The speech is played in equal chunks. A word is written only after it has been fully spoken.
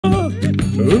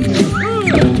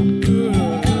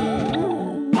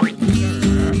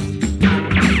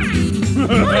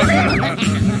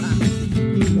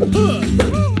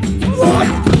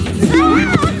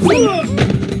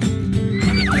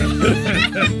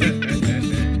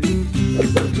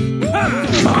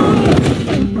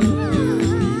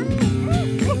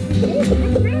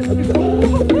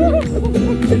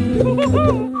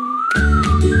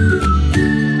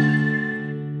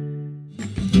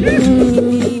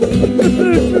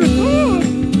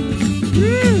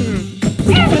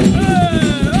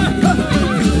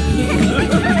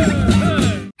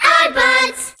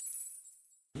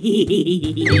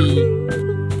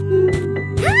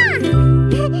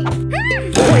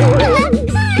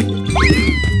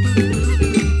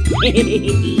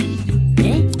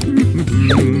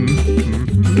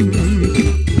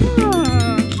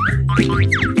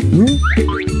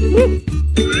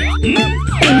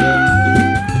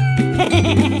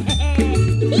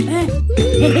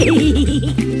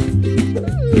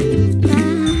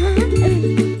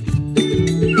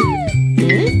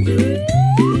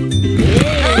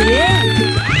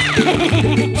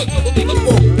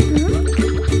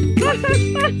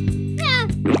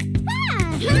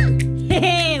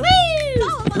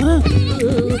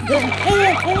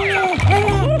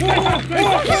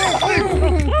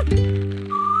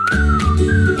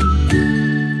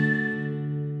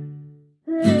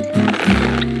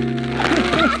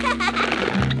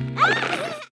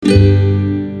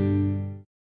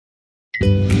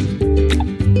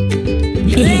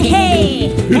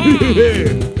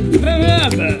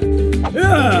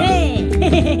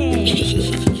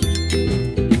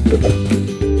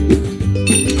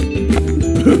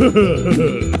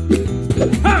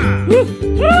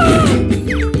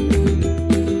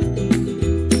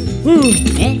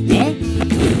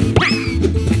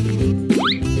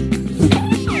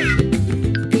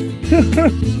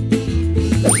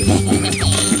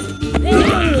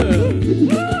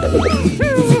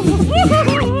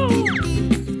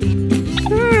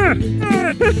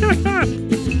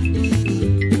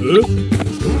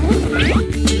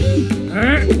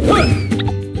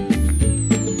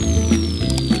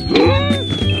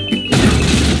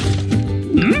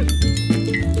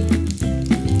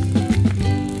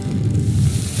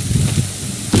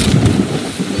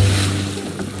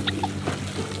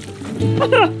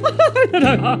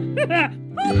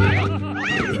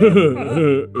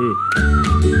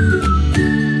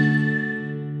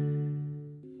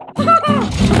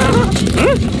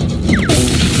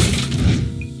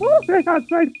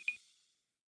That's right.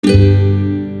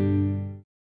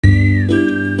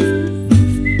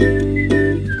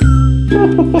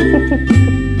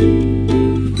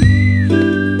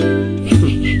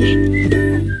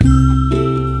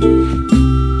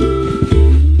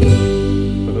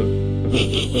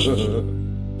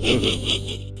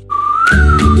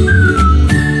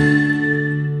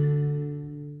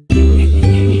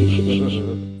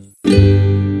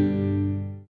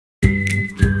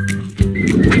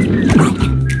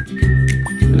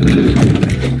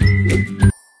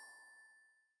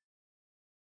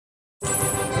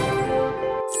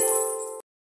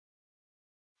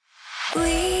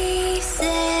 We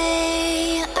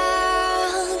say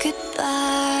our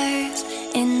goodbyes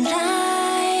and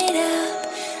light up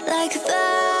like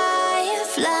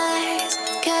fireflies,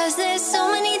 'cause there's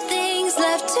so many things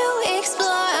left to explore.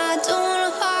 I don't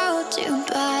wanna hold you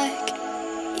back.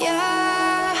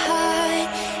 Your heart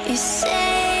is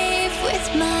safe with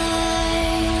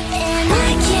mine, and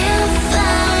I can't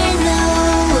find the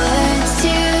words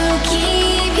to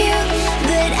keep you,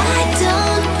 but I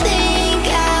don't think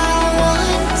I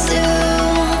want to,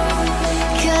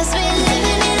 'cause we're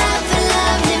living it up for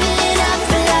love, living it up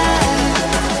for love.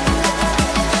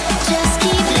 Just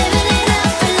keep living it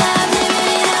up for love, living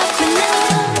it up for love.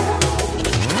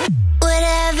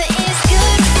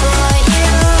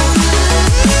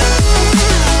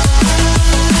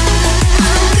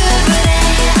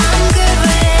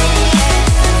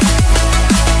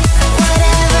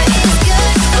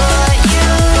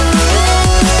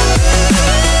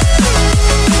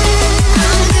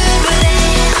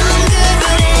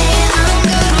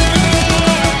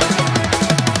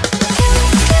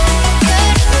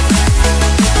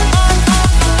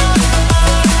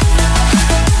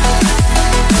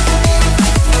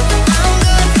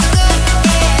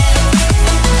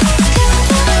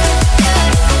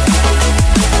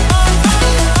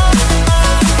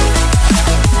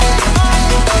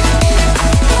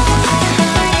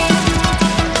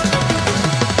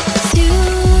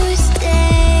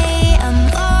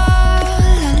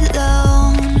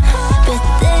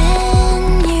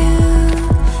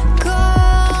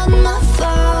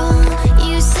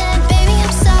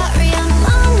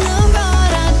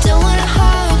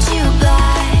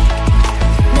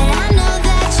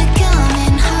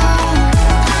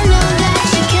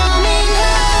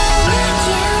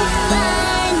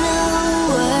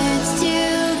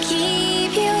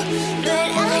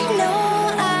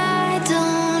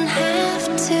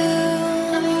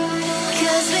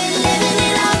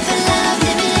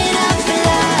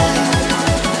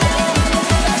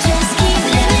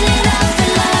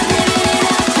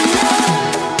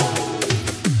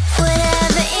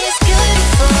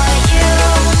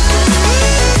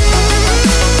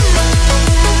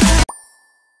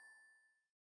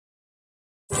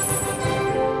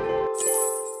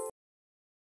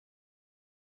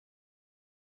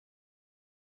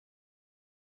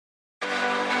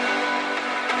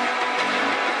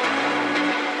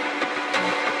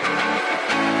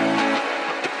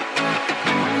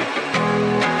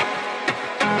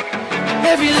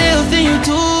 Every little thing you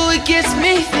do, it gets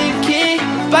me thinking.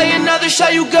 By another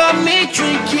shot, you got me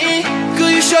drinking.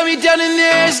 Girl, you shut me down and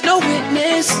there's no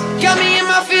witness. Got me in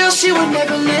my feels, she would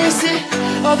never listen.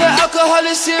 All the alcohol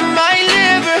is in my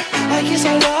liver. I guess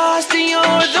I lost and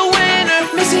you're the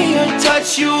winner. Missing your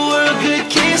touch, you were a good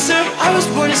kisser. I was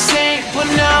born a saint, but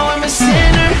now I'm a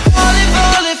sinner. Falling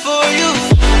for you,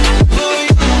 for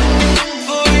you,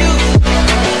 for you.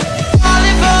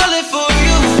 Falling for you, for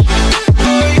you,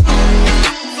 for you.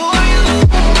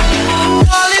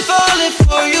 Falling for you,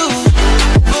 for you,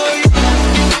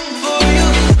 for you.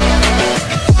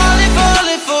 Falling for you,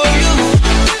 for you,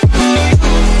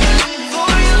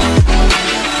 for you.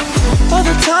 All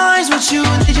the times with you,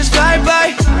 they just fly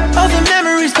by. All the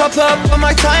memories pop up on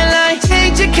my timeline.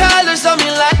 Change your colors on me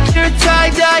like you're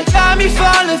tie-dye. Got me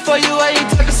falling for you, I ain't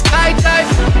talking skydive.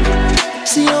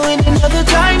 See you in another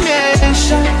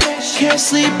dimension. Can't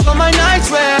sleep on my night's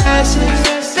rest.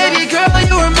 Baby girl,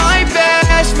 you were my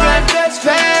best friend, best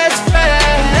friend.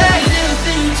 Every little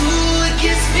thing you do, it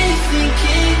gets me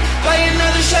thinking. By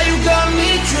another shot, you got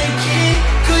me drinking.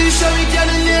 Girl, you shut me down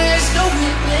and there's no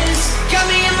witness. Got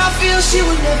me in my feels, she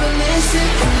would never listen.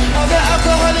 All the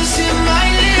alcohol is in my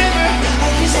liver. I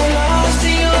guess I lost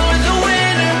and you're the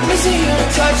winner. Missing your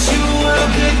touch, you were a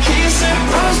good kisser.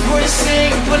 I was born to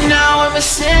sing, but now I'm a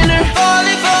sinner.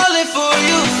 Falling for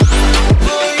you,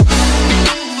 for you,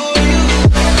 for you.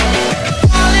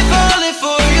 Falling for you,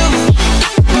 for you,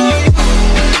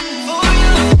 for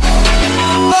you.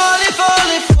 Falling for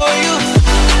you, for you,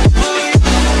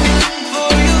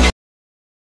 for you.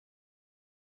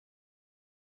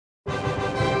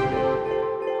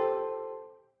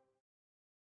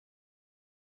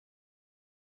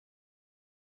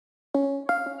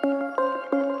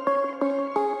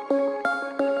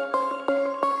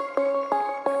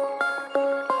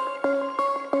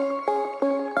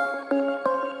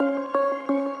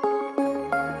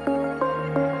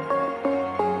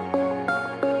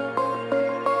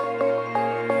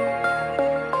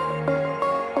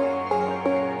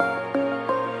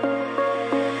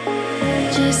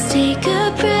 Just take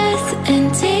a breath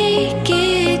and take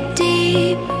it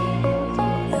deep.